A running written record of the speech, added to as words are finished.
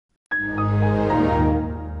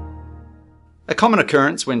A common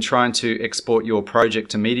occurrence when trying to export your project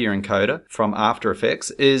to Media Encoder from After Effects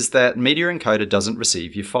is that Media Encoder doesn't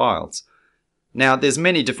receive your files. Now, there's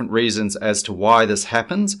many different reasons as to why this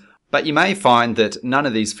happens, but you may find that none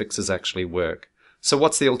of these fixes actually work. So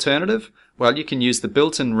what's the alternative? Well, you can use the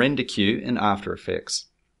built-in render queue in After Effects.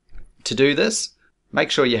 To do this,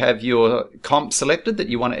 make sure you have your comp selected that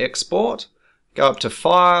you want to export. Go up to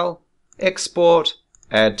File, Export,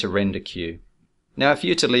 Add to Render Queue. Now, if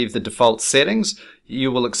you're to leave the default settings,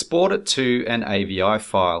 you will export it to an AVI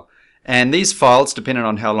file. And these files, depending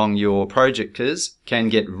on how long your project is, can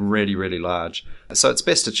get really large. So it's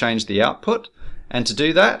best to change the output. And to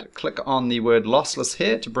do that, click on the word lossless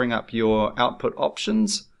here to bring up your output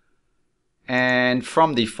options. And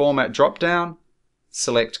from the Format drop-down,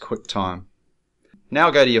 select QuickTime.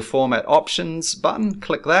 Now go to your Format Options button,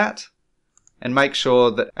 click that, and make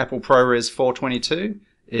sure that Apple ProRes 422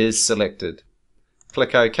 is selected.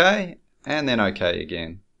 Click OK, and then OK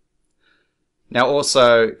again. Now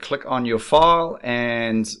also click on your file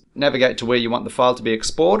and navigate to where you want the file to be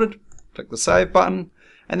exported. Click the Save button,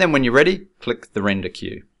 and then when you're ready, click the Render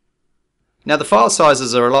Queue. Now the file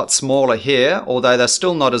sizes are a lot smaller here, although they're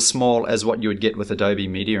still not as small as what you would get with Adobe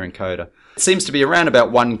Media Encoder. It seems to be around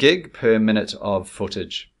about 1 gig per minute of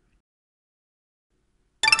footage.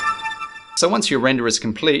 So once your render is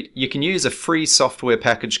complete, you can use a free software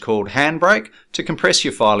package called Handbrake to compress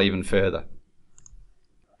your file even further.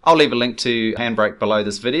 I'll leave a link to Handbrake below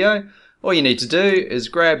this video. All you need to do is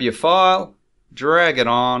grab your file, drag it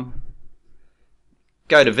on,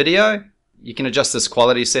 go to video. You can adjust this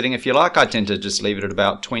quality setting if you like. I tend to just leave it at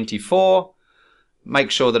about 24. Make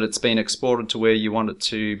sure that it's been exported to where you want it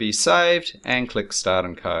to be saved, and click Start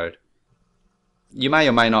Encode. You may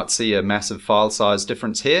or may not see a massive file size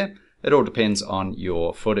difference here. It all depends on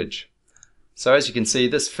your footage. So as you can see,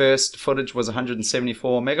 this first footage was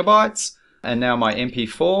 174 megabytes, and now my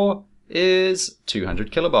MP4 is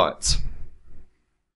 200 kilobytes.